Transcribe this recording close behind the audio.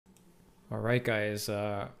All right, guys.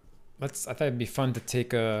 I thought it'd be fun to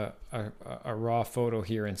take a raw photo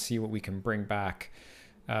here and see what we can bring back.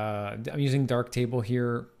 I'm using Darktable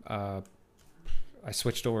here. I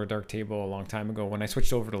switched over to Darktable a long time ago when I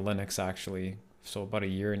switched over to Linux, actually. So about a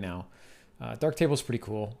year now. Darktable is pretty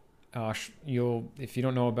cool. If you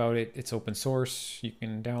don't know about it, it's open source. You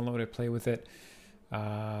can download it, play with it.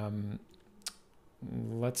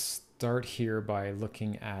 Let's start here by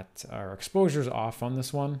looking at our exposures off on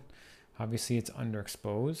this one. Obviously it's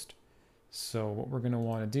underexposed. So what we're going to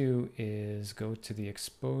want to do is go to the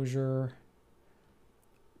exposure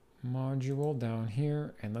module down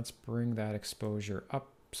here, and let's bring that exposure up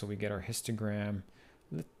so we get our histogram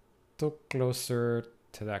a little closer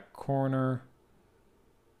to that corner.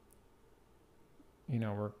 You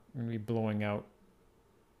know, we're going to be blowing out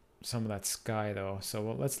some of that sky though,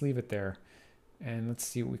 so let's leave it there. And let's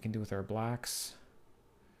see what we can do with our blacks.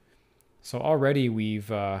 So already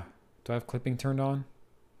we've, do I have clipping turned on?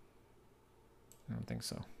 I don't think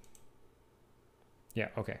so. Yeah,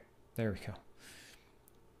 okay, there we go.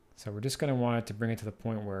 So we're just gonna want it to bring it to the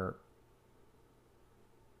point where it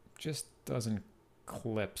just doesn't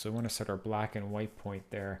clip. So we want to set our black and white point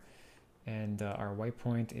there. And our white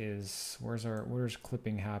point is, where's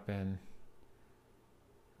clipping happen?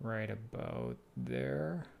 Right about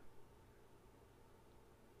there.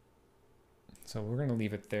 So we're gonna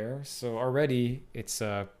leave it there. So already it's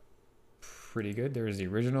pretty good. There's the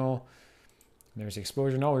original, there's the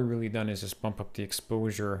exposure. And all we've really done is just bump up the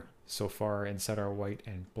exposure so far and set our white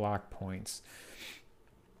and black points.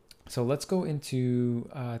 So let's go into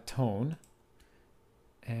tone,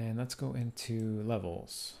 and let's go into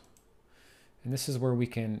levels. And this is where we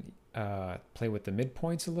can play with the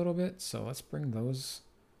midpoints a little bit. So let's bring those,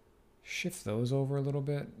 shift those over a little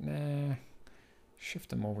bit. Nah, shift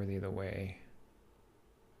them over the other way.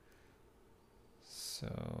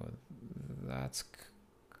 So that's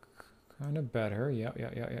kind of better. Yep.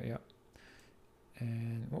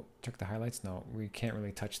 And oh, check the highlights. No, we can't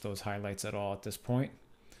really touch those highlights at all at this point.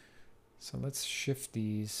 So let's shift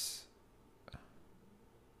these.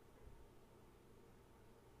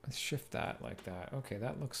 Let's shift that like that. Okay,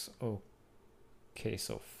 that looks okay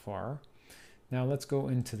so far. Now let's go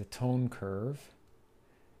into the tone curve.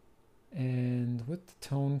 And with the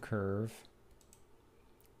tone curve,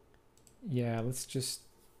 yeah, let's just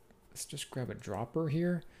grab a dropper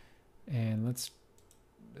here, and let's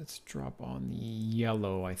drop on the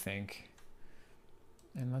yellow, I think.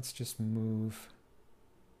 And let's just move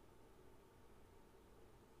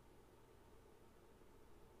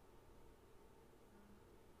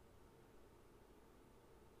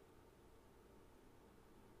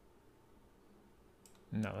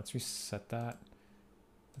no, let's reset that.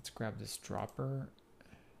 Let's grab this dropper.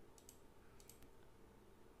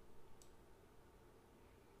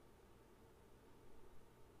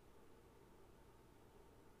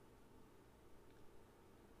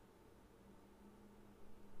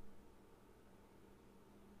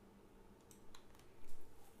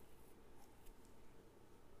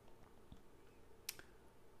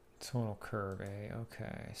 Tonal curve, eh?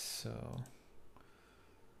 Okay, so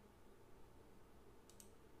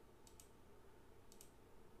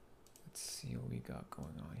let's see what we got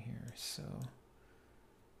going on here. So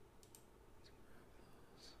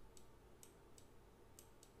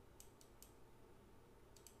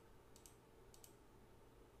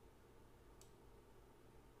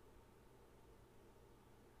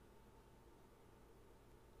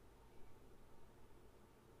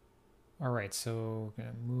all right, so we're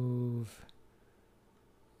gonna move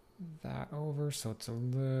that over so it's a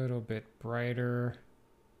little bit brighter.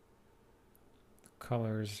 The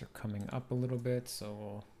colors are coming up a little bit,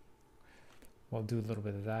 so we'll do a little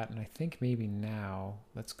bit of that. And I think maybe now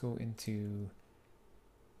let's go into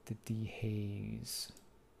the dehaze.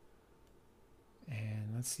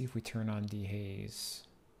 And let's see if we turn on dehaze.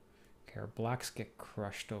 Okay, our blacks get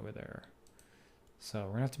crushed over there. So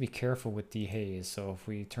we're gonna have to be careful with dehaze. So if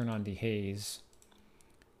we turn on dehaze,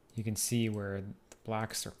 you can see where the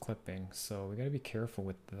blacks are clipping. So we gotta be careful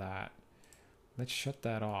with that. Let's shut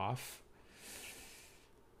that off.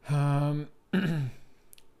 I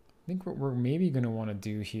think what we're maybe gonna wanna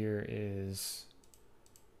do here is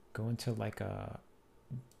go into like a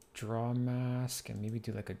draw mask and maybe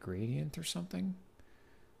do like a gradient or something.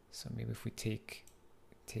 So maybe if we take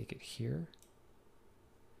it here,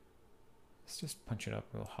 let's just punch it up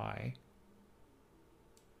real high.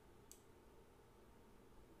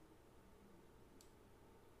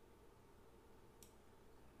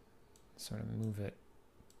 Sort of move it.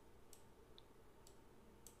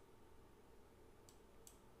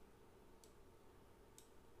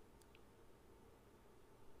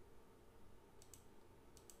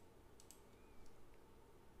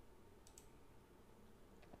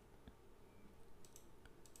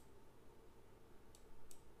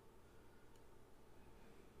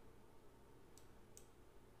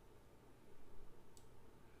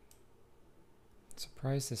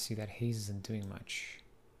 Surprised to see that haze isn't doing much.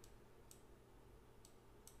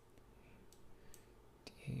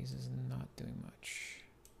 Haze is not doing much.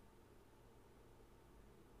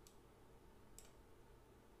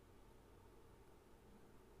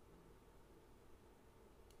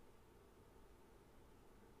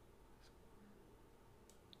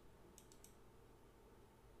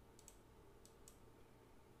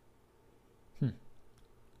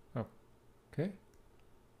 Okay.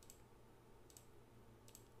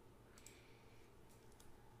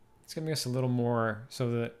 It's giving us a little more,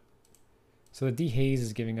 so the dehaze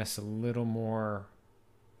is giving us a little more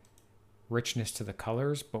richness to the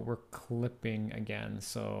colors, but we're clipping again.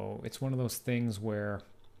 So it's one of those things where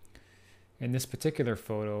in this particular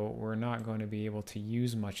photo, we're not going to be able to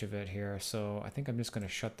use much of it here. So I think I'm just going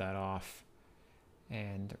to shut that off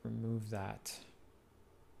and remove that.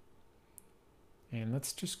 And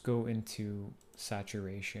let's just go into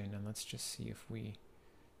saturation and let's just see if we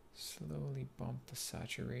slowly bump the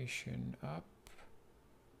saturation up.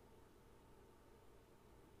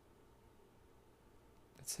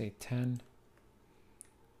 Let's say 10.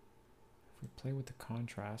 If we play with the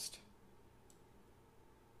contrast,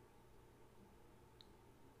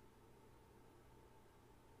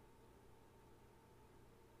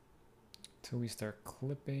 till we start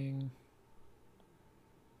clipping.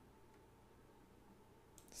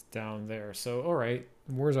 It's down there. So, all right,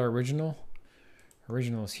 where's our original?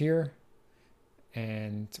 Original is here,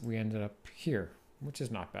 and we ended up here, which is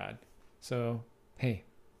not bad. So, hey,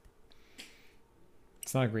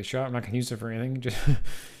 it's not a great shot. I'm not gonna use it for anything.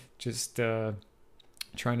 Just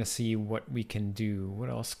trying to see what we can do. What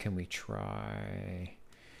else can we try?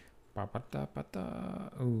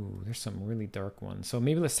 Ooh, there's some really dark ones. So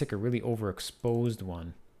maybe let's take a really overexposed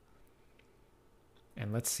one.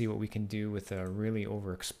 And let's see what we can do with a really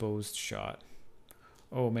overexposed shot.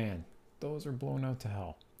 Oh man, those are blown out to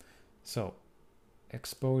hell. So,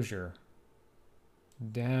 exposure.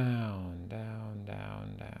 Down, down,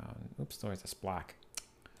 down, down. Oops, noise, that's black.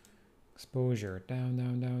 Exposure, down,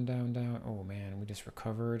 down, down, down, down. Oh man, we just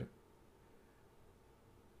recovered.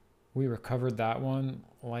 We recovered that one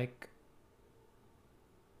like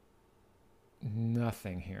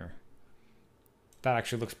nothing here. That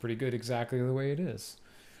actually looks pretty good exactly the way it is.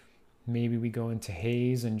 Maybe we go into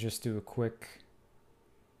haze and just do a quick...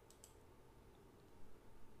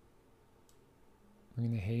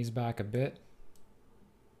 Bring the haze back a bit.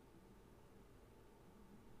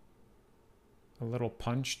 A little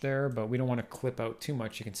punch there, but we don't want to clip out too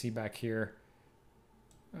much. You can see back here.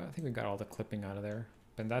 I think we got all the clipping out of there.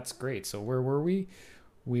 And that's great. So where were we?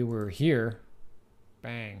 We were here.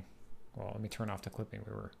 Bang. Well, let me turn off the clipping.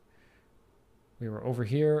 We were over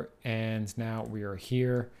here, and now we are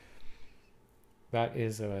here. That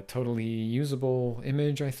is a totally usable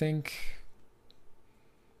image, I think.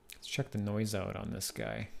 Let's check the noise out on this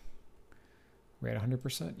guy. We're at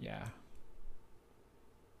 100%? Yeah.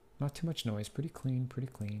 Not too much noise. Pretty clean, pretty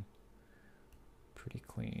clean. Pretty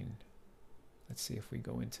clean. Let's see if we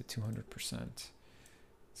go into 200%.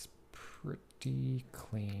 It's pretty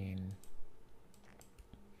clean.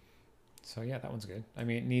 So yeah, that one's good. I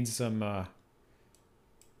mean, it needs some...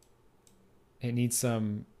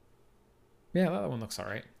 yeah, that one looks all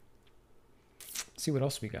right. Let's see what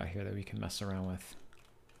else we got here that we can mess around with.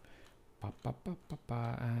 From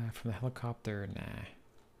the helicopter, nah.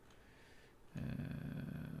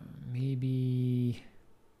 Maybe...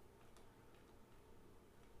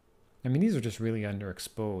 I mean, these are just really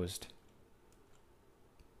underexposed.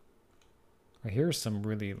 Right, here's some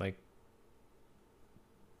really, like,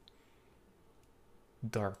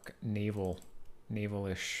 dark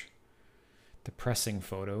naval-ish depressing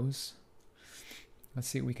photos. Let's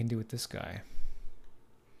see what we can do with this guy.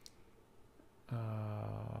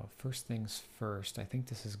 First things first, I think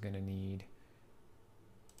this is going to need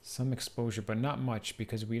some exposure, but not much,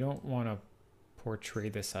 because we don't want to portray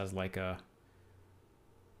this as like a...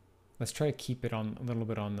 Let's try to keep it on a little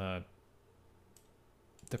bit on the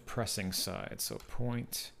depressing side. So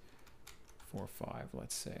 0.45,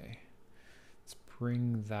 let's say. Let's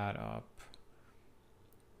bring that up.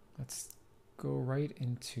 Let's go right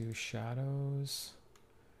into shadows.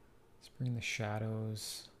 Let's bring the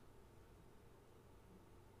shadows.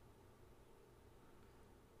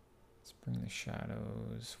 Let's bring the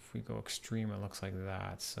shadows. If we go extreme, it looks like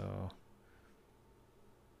that. So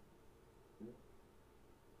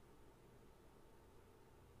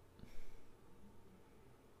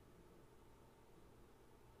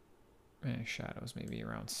and shadows maybe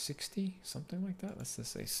around 60, something like that. Let's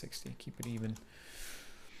just say 60, keep it even.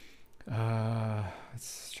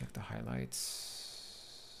 Let's check the highlights.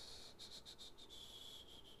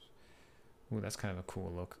 Ooh, that's kind of a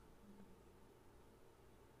cool look.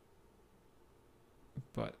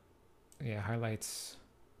 But yeah, highlights.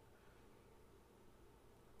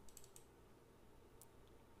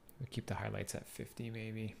 We keep the highlights at 50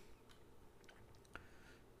 maybe.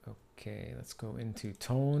 Okay, let's go into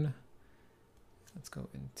tone. Let's go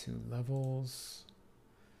into levels.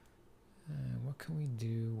 And what can we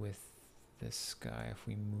do with this guy if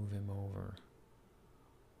we move him over?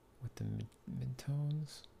 With the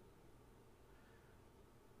mid-tones?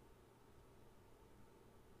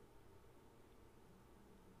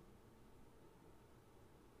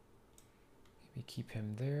 Maybe keep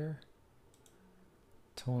him there.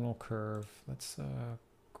 Tonal curve. Let's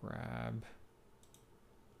grab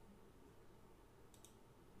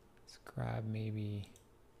maybe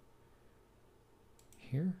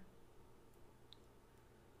here.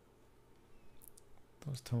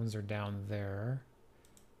 Those tones are down there.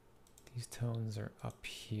 These tones are up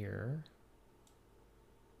here.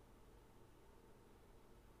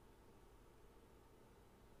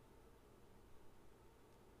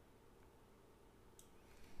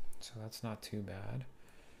 So that's not too bad.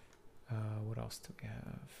 What else do we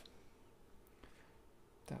have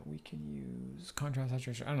that we can use? Contrast,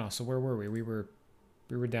 saturation. I don't know. So where were we? We were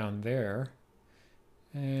down there,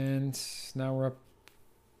 and now we're up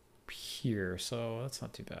here. So that's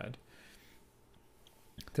not too bad.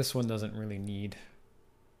 This one doesn't really need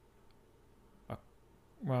a,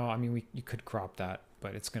 well, I mean, you could crop that,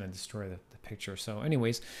 but it's going to destroy the picture. So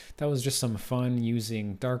anyways, that was just some fun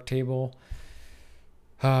using Darktable.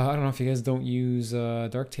 I don't know if you guys don't use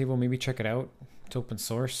Darktable, maybe check it out. It's open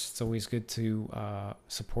source. It's always good to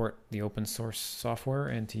support the open source software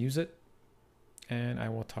and to use it. And I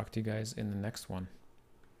will talk to you guys in the next one.